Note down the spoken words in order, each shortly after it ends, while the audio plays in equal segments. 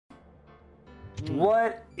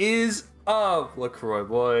What is up, LaCroix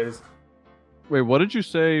boys? Wait, what did you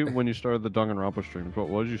say when you started the Danganronpa streams?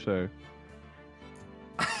 What did you say?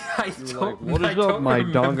 What is up, my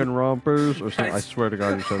Danganronpers? Or something? I swear to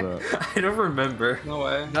God, you said that. I don't remember. No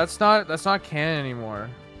way. That's not canon anymore.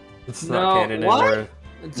 It's not canon anymore.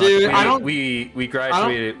 Dude, I don't. We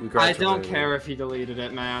graduated. I don't care if he deleted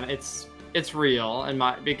it, man. It's real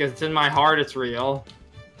because it's in my heart. It's real.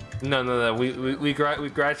 No. We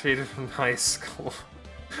graduated from high school,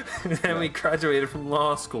 and then we graduated from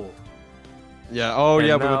law school. Yeah. Oh, and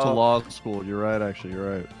yeah. Now... we went to law school. You're right. Actually,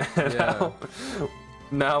 you're right. Yeah.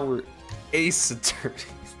 Now we're ace attorneys.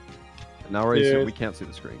 Now we're ace. We can't see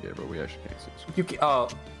the screen, Gabriel. We actually can't see the screen. You can. Oh.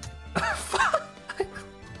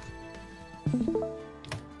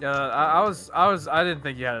 Yeah, I didn't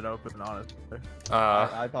think you had it open, honestly.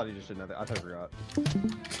 I thought he just didn't have it. I thought I forgot.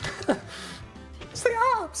 It's the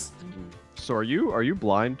ops. So are you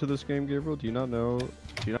blind to this game, Gabriel? Do you not know?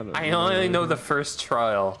 I only know the first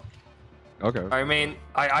trial. Okay. I mean,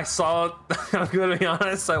 I saw. I'm gonna be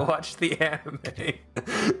honest. I watched the anime.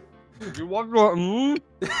 You watched what?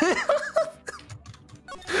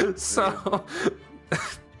 So.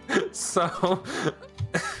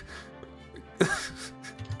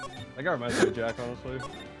 I got reminds me of Jack, honestly.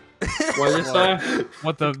 What did you say?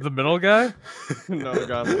 What, the middle guy? No, the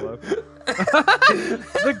guy on the left.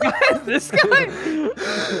 The guy, this guy?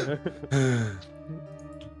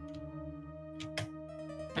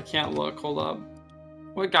 I can't look. Hold up.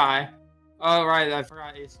 What guy? Oh right, I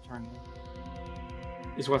forgot Ace Attorney.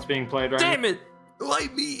 Is what's being played right Damn it!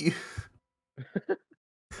 Like me.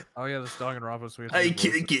 Oh yeah, this Danganronpa sweet. I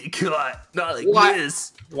can't get caught. Not like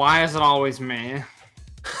this. Why is it always me?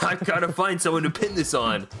 I've got to find someone to pin this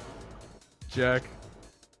on. Jack.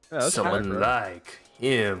 Yeah, someone Jack, like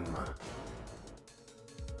him.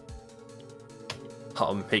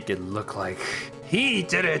 I'll make it look like he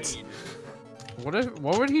did it.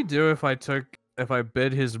 What would he do if I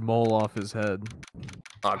bit his mole off his head?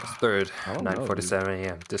 August 3rd, I don't know, 9:47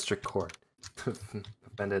 a.m. District Court.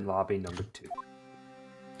 Defendant lobby number 2.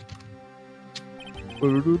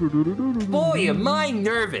 Boy, am I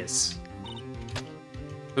nervous.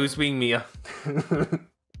 Who's being Mia?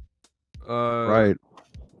 Right.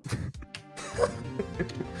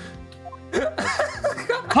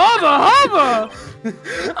 Hubba!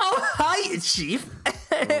 Oh, hiya, Chief.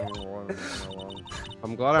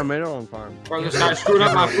 I'm glad I made it on time. Bro, this guy screwed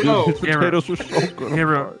up my flow. Potatoes were so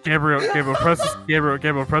good. Gabriel, press escape real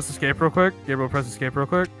quick. Gabriel, press escape real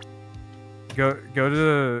quick. Go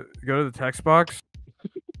to the text box.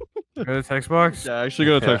 Go to the text box. Yeah, actually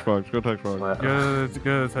go to text box. Go to text box. Go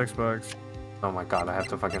to the text box. Oh my god, I have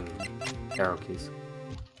to fucking arrow keys.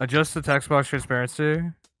 Adjust the text box transparency.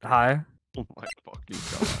 Hi. Oh my fucking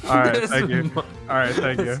god. Alright, thank you. Alright,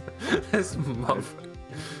 thank you. This muff.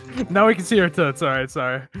 Now we can see our tits. Alright,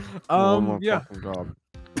 sorry. Oh my Yeah. fucking god.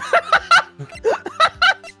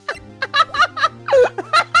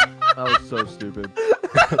 That was so stupid.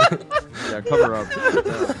 Yeah, cover up.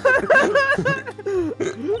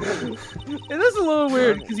 It is a little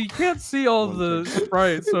weird because you can't see all the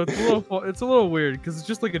sprites, so it's a little weird because it's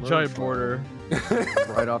just like a giant border.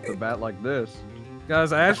 Right off the bat like this.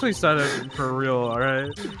 Guys, I actually set it for real. All right,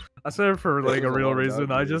 I set it for like a real reason.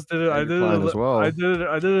 I just did it. I did it as well. I did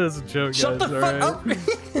it as a joke. Shut guys, the fuck up!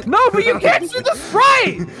 No, but you can't see the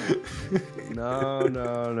sprite. No.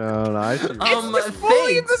 I see. It's just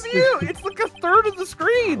fully in the view. It's like a third of the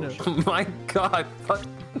screen. Oh my god.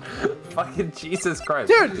 Fucking Jesus Christ.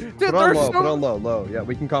 Dude, Put on low, put on low. Yeah,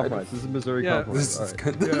 we can compromise. This is Missouri compromise. This is All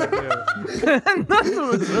right. good. Yeah. That's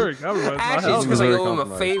what Missouri compromise. Actually, it's because I owe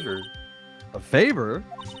him a favor. A favor?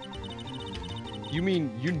 You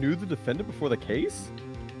mean you knew the defendant before the case?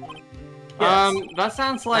 Yes. That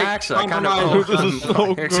sounds like Actually, I kind compromise. This is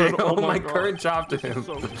so I good. owe Oh my God. current job to him.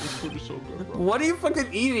 This is so good, bro. What are you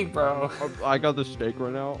fucking eating, bro? I got the steak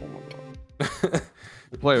right now. Oh my god.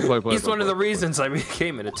 Play. He's one of the reasons I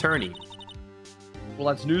became an attorney. Well,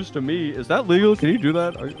 that's news to me. Is that legal? Can you do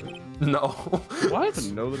that? No. What?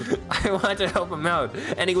 Know that I want to help him out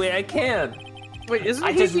any way I can. Wait, isn't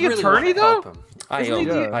I he just the really attorney want to though? help him. I Isn't he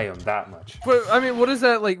owe him that much. But I mean, what does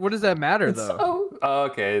that like? What does that matter though? Oh,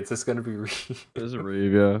 okay. It's just gonna be. There's a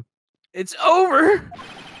Reeve, yeah. It's over.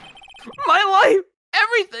 My life,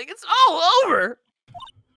 everything. It's all over.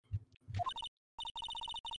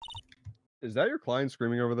 Is that your client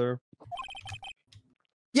screaming over there?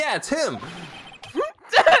 Yeah, it's him.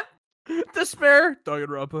 Despair.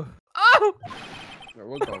 Danganronpa. Oh, Yeah,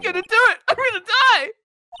 we'll I'm talk gonna about do it. I'm gonna die.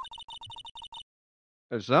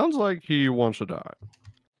 It sounds like he wants to die.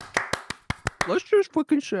 Let's just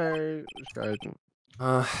fucking say this guy's.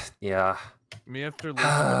 Yeah. Me after losing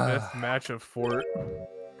the 5th match of Fort.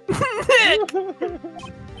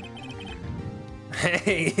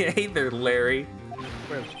 Hey there, Larry.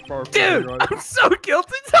 Dude, I'm so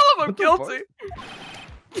guilty. Tell him I'm guilty.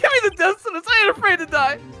 Give me the death sentence. I ain't afraid to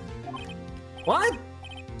die. What?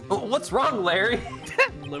 What's wrong, Larry?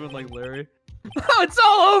 Living like Larry. Oh, it's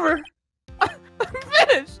all over. I'm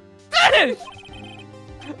finished. Finished.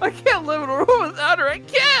 I can't live in a room without her. I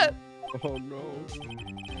can't. Oh no.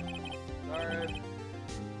 Alright.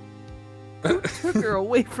 Who took her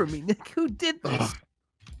away from me, Nick? Who did this?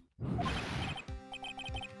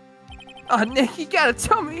 Oh, Nick, you gotta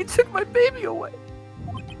tell me you took my baby away.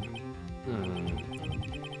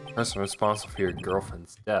 Person responsible for your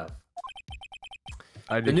girlfriend's death.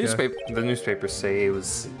 The newspapers say it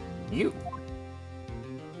was you.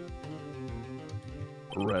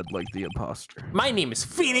 Red like the imposter. My name is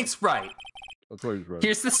Phoenix Wright. That's why he's right.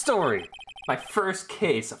 Here's the story. My first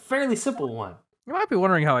case, a fairly simple one. You might be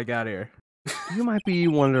wondering how I got here. You might be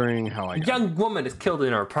wondering how I A got young woman is killed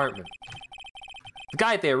in her apartment. The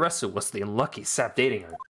guy they arrested was the unlucky sap dating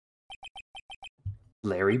her.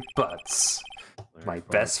 Larry Butts. My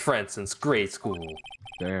best friend since grade school.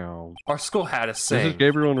 Damn. Our school had a This saying, is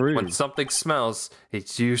Gabriel and Reed. when something smells,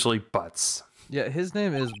 it's usually Butts. Yeah, his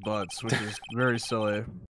name is Butts, which is very silly.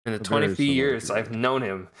 In the Very 23 similar years to you. I've known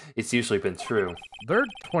him, it's usually been true. They're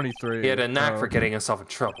 23. He had a knack for so- getting himself in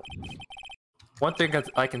trouble. One thing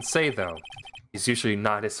I can say, though, is usually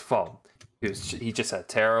not his fault. He just had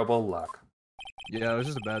terrible luck. Yeah, it was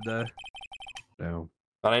just a bad day. Damn.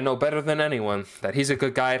 But I know better than anyone that he's a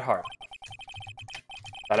good guy at heart.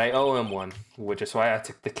 That I owe him one, which is why I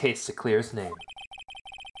took the case to clear his name.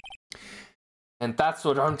 And that's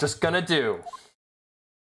what I'm just gonna do.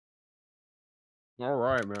 All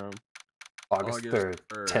right, man. August 3rd,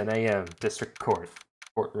 10 a.m., District Court,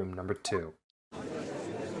 courtroom number 2.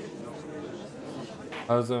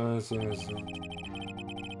 Oh,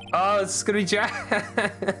 this is gonna be Jack.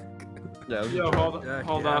 Yeah. Yo,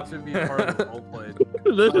 hold up. To be part of the roleplay.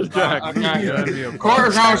 This is Jack. Okay. You gotta be a Court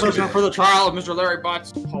is now session for the trial of Mr. Larry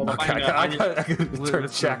Butts. Hold up. Okay, I gotta turn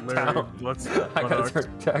Jack down. Let's. I gotta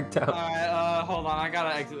turn Jack down. Alright, hold on. I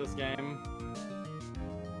gotta exit this game.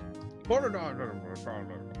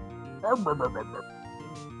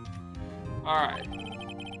 Alright.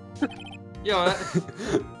 Yo,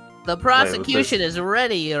 The prosecution is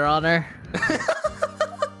ready, Your Honor. alright,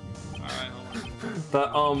 hold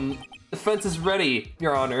on. The defense is ready,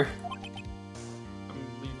 Your Honor. I'm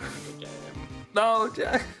leaving the game. No,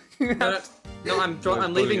 Jack. No,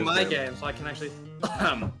 I'm leaving my game so I can actually.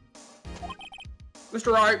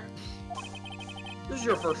 Mr. Wright, this is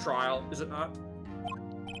your first trial, is it not?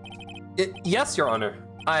 Yes, Your Honor.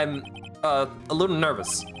 I'm a little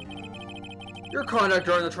nervous. Your conduct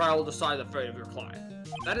during the trial will decide the fate of your client.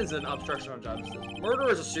 That is an obstruction of justice. Murder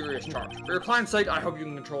is a serious charge. For your client's sake, I hope you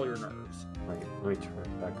can control your nerves. Wait, let me turn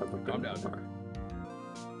it back up a bit. Calm down.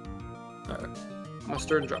 Alright. I'm a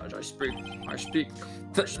stern judge. I speak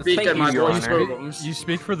Thank and my you, Your voice Honor. booms. You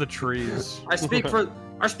speak for the trees. I speak for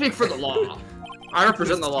the law. I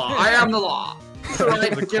represent the law. I am the law. Mr.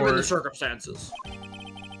 Wright, The given the court. circumstances,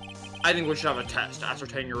 I think we should have a test to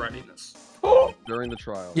ascertain your readiness. During the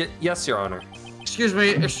trial. Yes, Your Honor. Excuse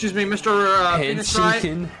me, Mr. Phoenix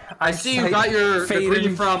Wright. I see you got your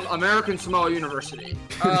degree from American Samoa University.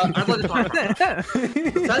 I'd like to talk about it.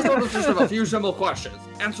 The test will consist of a few simple questions.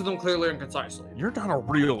 Answer them clearly and concisely. You're not a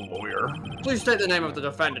real lawyer. Please state the name of the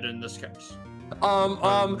defendant in this case.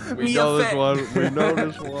 We know this one. We know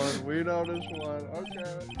this one. We know this one.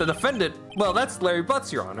 Okay. The defendant, well, that's Larry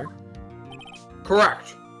Butts, Your Honor.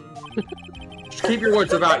 Correct. Just keep your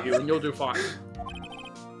wits about you and you'll do fine.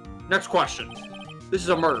 Next question. This is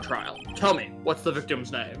a murder trial. Tell me, what's the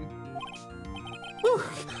victim's name? Whew,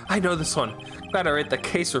 I know this one. Glad I read the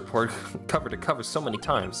case report cover to cover so many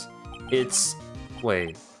times. It's...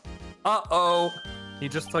 wait. Uh-oh. He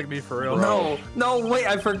just took me for real. No, wait,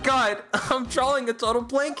 I forgot. I'm drawing a total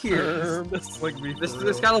blank here. This like me for This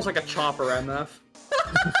real. guy looks like a chopper, MF.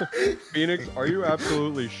 Phoenix, are you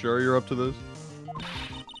absolutely sure you're up to this?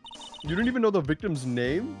 You don't even know the victim's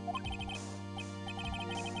name?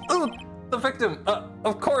 Oh, the victim.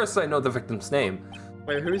 Of course I know the victim's name.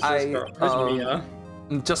 Wait, who's this girl? Who's Mia?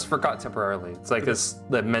 Just forgot temporarily. It's like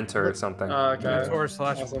the mentor or something. Okay. Mentor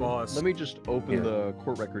slash Awesome. boss. Let me just open Yeah. the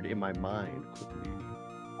court record in my mind quickly.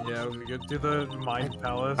 Yeah, we could do the Mind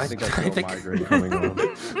Palace. I think I feel a migraine coming on.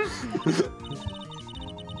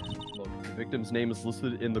 Look, the victim's name is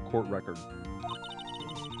listed in the court record.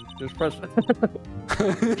 Just press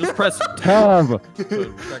just press tab to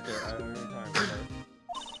check it at any time.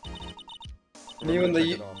 And even the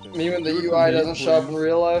Check it off, Me when the UI doesn't show up in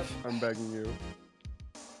real life. I'm begging you.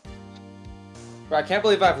 Bro, I can't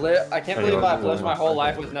believe I've lived my whole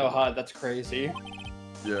life with no HUD. That's crazy.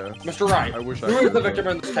 Yeah. Mr. Wright, who is the victim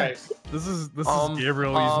in this case? This is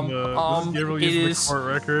Gabriel using the court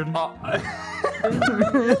record.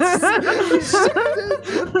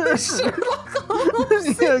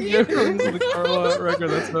 Yeah, Gabriel using the court record.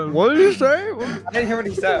 That's him. What did you say? I didn't hear what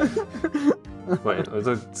he said. Wait, was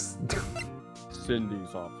it?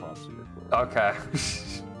 Cindy's autopsy report. Okay.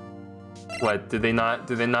 What? Did they not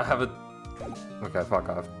have a? Okay, fuck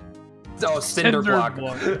off. Oh, cinder block.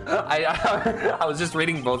 I was just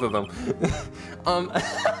reading both of them.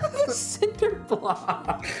 Cinder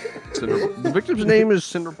block. The victim's name is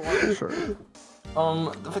Cinder Block, sir.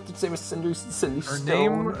 The victim's name is Cindy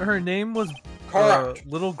Stone. Her name was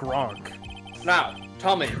Little Gronk. Now,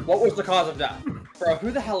 tell me, what was the cause of death? Bro,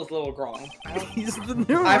 who the hell is Little Gronk? He's the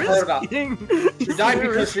new I've heard about king. She died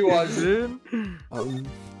because she was.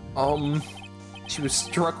 She was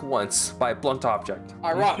struck once by a blunt object.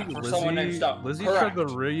 Ironic for someone named Stone. Lizzie tried to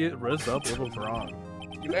rizz up Little Gronk.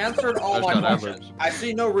 You answered all my questions. I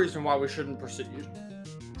see no reason why we shouldn't proceed.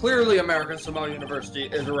 Clearly, American Samoa University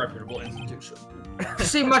is a reputable institution. You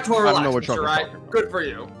seem much more relaxed, Mr. Wright. Good for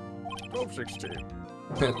you.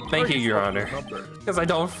 12-16. Thank you, Your Honor. Because I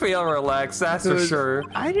don't feel relaxed, that's for sure.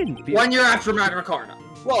 I didn't feel 1 year after Magna Carta.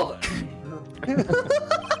 Well then.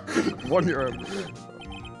 1 year after.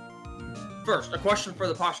 First, a question for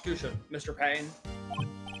the prosecution, Mr. Payne.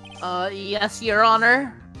 Yes, Your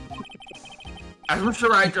Honor. As Mr.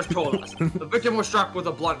 Wright just told us, the victim was struck with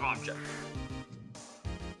a blunt object.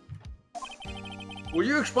 Will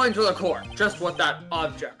you explain to the court just what that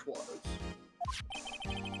object was?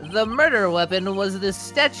 The murder weapon was the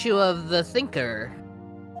statue of the Thinker.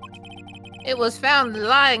 It was found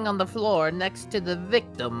lying on the floor next to the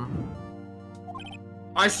victim.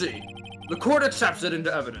 I see. The court accepts it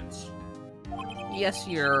into evidence. Yes,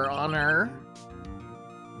 Your Honor.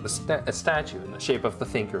 A statue in the shape of the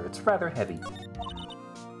Thinker. It's rather heavy.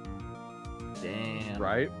 Damn.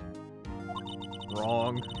 Right?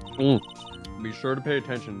 Wrong. Be sure to pay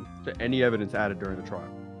attention to any evidence added during the trial.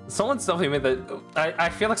 Someone's definitely made that. I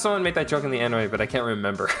feel like someone made that joke in the anime, but I can't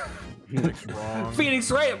remember. Phoenix wrong.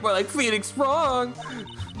 Phoenix right, but like Phoenix wrong.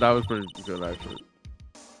 That was pretty good, actually.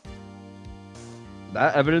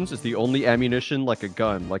 That evidence is the only ammunition, like a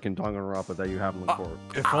gun, like in Danganronpa, that you have in the court.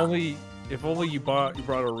 If only you brought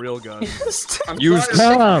a real gun. Use I'm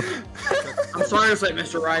sorry to say,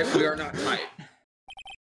 Mr. Wright, we are not tight.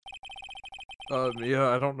 Yeah,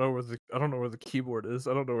 I don't know where the keyboard is.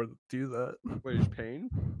 I don't know where to do that. Wait, is Payne?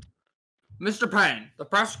 Mr. Payne, the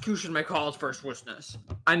prosecution may call its first witness.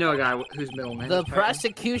 I know a guy whose middle name The is Payne.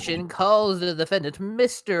 prosecution calls the defendant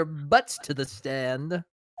Mr. Butts to the stand.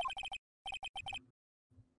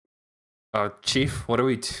 Chief, what do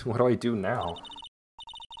I do now?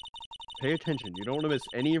 Pay attention. You don't want to miss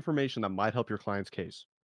any information that might help your client's case.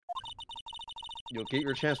 You'll get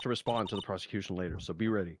your chance to respond to the prosecution later, so be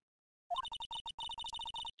ready.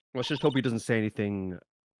 Let's just hope he doesn't say anything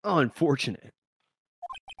unfortunate.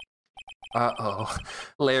 Uh-oh.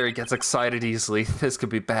 Larry gets excited easily. This could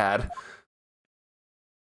be bad.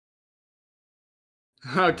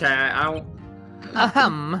 Okay,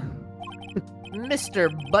 Mr.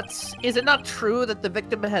 Butts, is it not true that the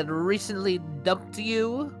victim had recently dumped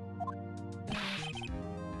you?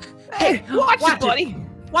 Hey, watch it, buddy!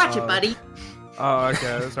 Watch it, buddy! Oh,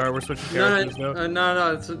 okay. Sorry, we're switching characters now.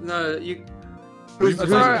 No, you...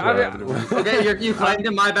 Okay, you claimed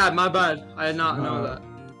him. My bad. I did not know that.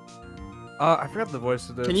 I forgot the voice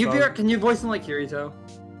of this. Can you voice him like Kirito?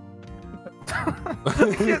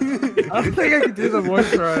 I don't think I can do the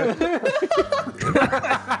voice right.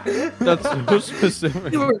 That's so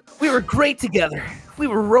specific. We were great together. We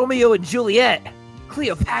were Romeo and Juliet,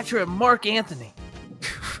 Cleopatra and Mark Antony.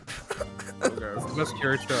 Okay, that's the best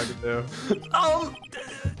character I could do.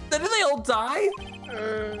 Didn't they all die?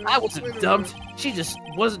 I wasn't dumped. She just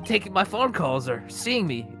wasn't taking my phone calls or seeing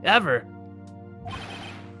me, ever.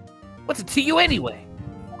 What's it to you anyway?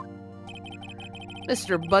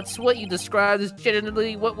 Mr. Butts, what you described is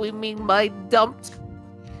generally what we mean by dumped.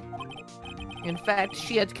 In fact,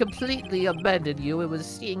 she had completely abandoned you and was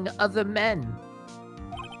seeing other men.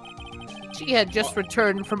 She had just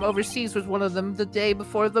returned from overseas with one of them the day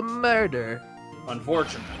before the murder.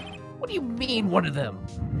 Unfortunate. What do you mean, one of them?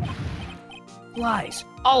 Lies.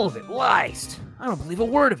 All of it. Lies. I don't believe a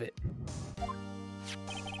word of it.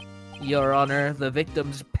 Your Honor, the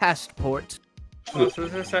victim's passport. Oh, so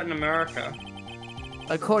this is set in America.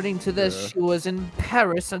 According to this, she was in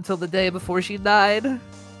Paris until the day before she died.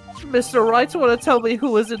 Mr. Wright, want to tell me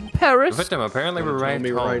who was in Paris? The victim apparently Don't tell arrived me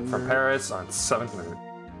home right from now. Paris on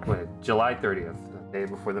July 30th, the day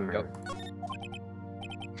before the murder.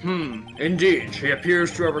 Indeed, she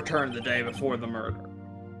appears to have returned the day before the murder.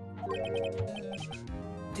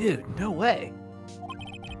 Dude, no way.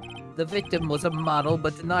 The victim was a model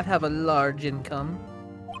but did not have a large income.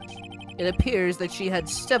 It appears that she had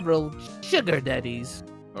several sugar daddies.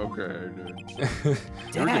 Okay, dude. You're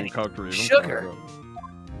Daddy, getting calculated. sugar.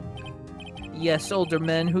 Yes, older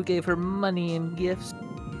men who gave her money and gifts.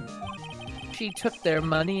 She took their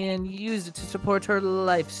money and used it to support her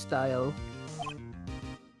lifestyle.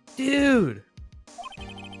 Dude!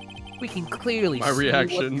 We can clearly My see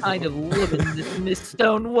reaction. what kind of woman this Miss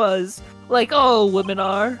Stone was. Like all women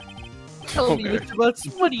are. Tell me, Okay. Mr. Butts,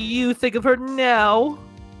 what do you think of her now?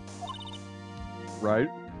 Right?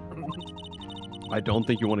 I don't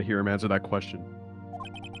think you want to hear him answer that question.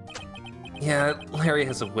 Yeah, Larry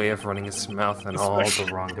has a way of running his mouth in all the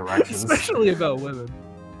wrong directions. Especially about women.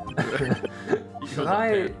 Should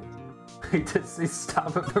I just say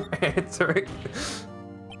stop it from answering?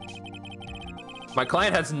 My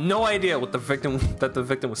client has no idea what the victim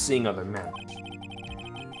was seeing other men.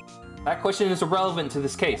 That question is irrelevant to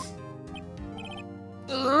this case.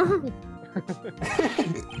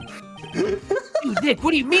 Dude, Nick,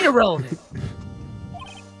 what do you mean irrelevant?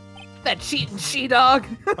 That cheating she-dog?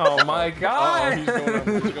 Oh my god! He's going up,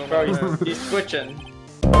 he's going Bro, up. he's switching.